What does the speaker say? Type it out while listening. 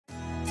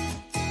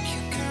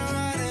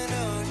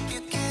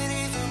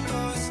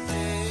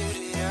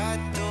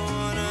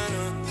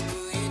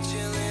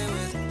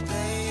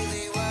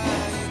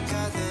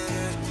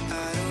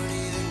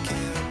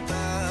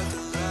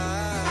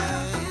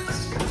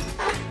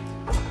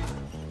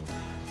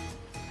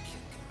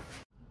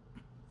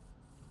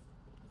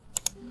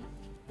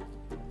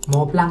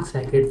Mawphlang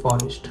Sacred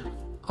Forest,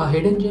 a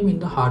hidden gem in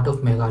the heart of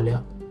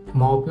Meghalaya.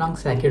 Mawphlang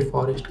Sacred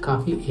Forest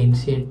काफ़ी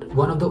ancient,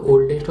 one of the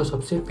oldest और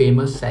सबसे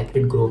famous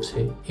sacred groves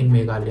है इन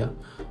मेघालय।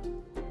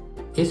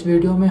 इस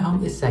video में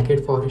हम इस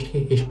सैक्रेड फॉरेस्ट की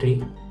हिस्ट्री,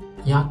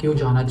 यहाँ क्यों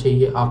जाना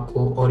चाहिए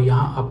आपको और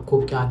यहाँ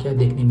आपको क्या क्या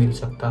देखने मिल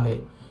सकता है,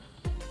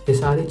 ये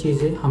सारी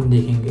चीज़ें हम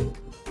देखेंगे।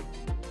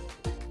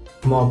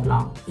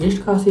 Mawphlang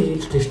ईस्ट खासी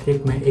हिल्स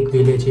डिस्ट्रिक्ट में एक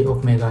विलेज है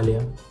of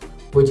Meghalaya,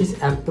 which is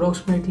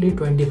approximately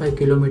 25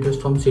 kilometers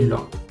from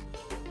Shillong.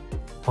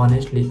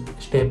 Honestly,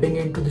 stepping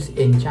into this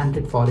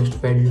enchanted forest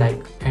felt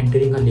like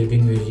entering a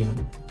living museum.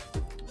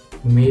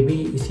 Maybe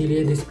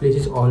इसीलिए this place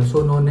is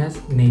also known as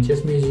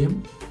Nature's Museum.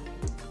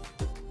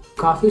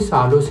 काफ़ी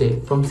सालों से,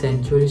 from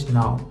centuries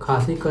now,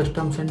 Khasi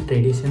customs and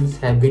traditions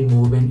have been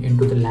woven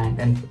into the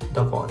land and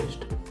the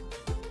forest.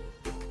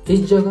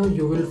 इस जगह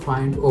you will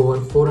find over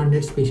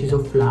 400 species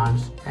of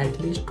plants,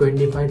 at least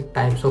 25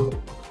 types of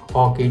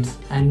orchids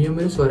and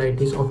numerous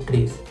varieties of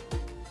trees,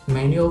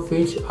 many of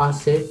which are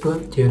said to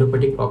have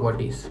therapeutic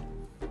properties.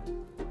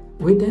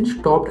 We then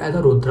stopped at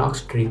the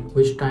Rudraksh tree,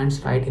 which stands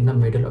right in the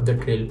middle of the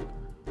trail.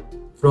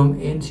 From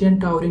ancient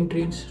towering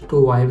trees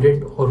to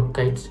vibrant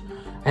orchids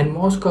and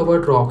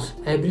moss-covered rocks,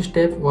 every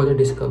step was a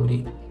discovery.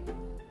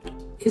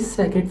 इस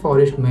sacred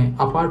forest में,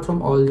 apart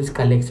from all these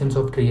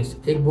collections of trees,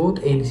 एक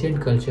बहुत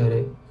ancient culture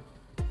है,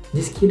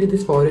 जिसके लिए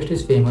this forest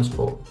is famous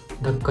for,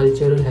 the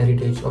cultural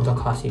heritage of the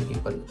Khasi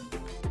people.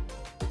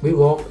 We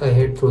walked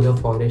ahead through the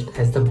forest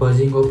as the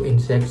buzzing of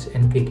insects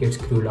and crickets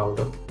grew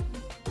louder.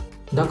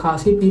 The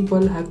Khasi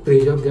people have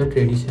preserved their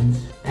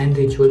traditions and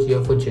rituals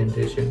here for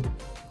generations.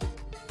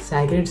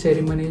 Sacred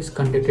ceremonies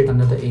conducted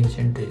under the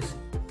ancient trees.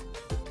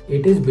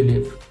 It is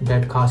believed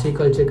that Khasi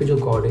culture की जो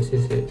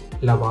goddesses है,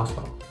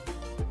 Labasa,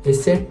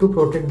 is said to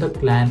protect the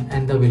clan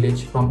and the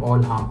village from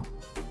all harm.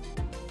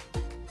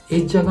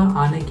 इस जगह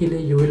आने के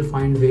लिए you will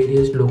find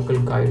various local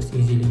guides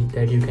easily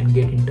that you can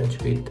get in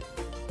touch with.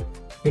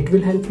 It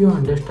will help you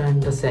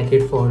understand the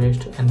sacred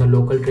forest and the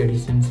local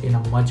traditions in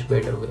a much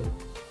better way.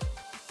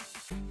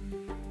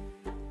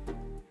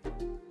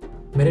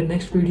 मेरे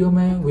next video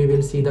में we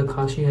will see the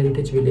Khasi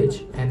heritage village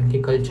and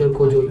के culture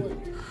को जो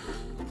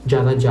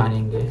ज़्यादा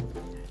जानेंगे.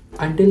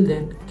 Until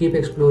then, keep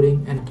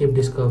exploring and keep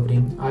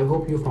discovering. I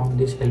hope you found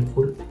this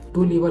helpful.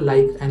 Do leave a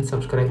like and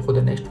subscribe for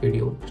the next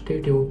video.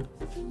 Stay tuned.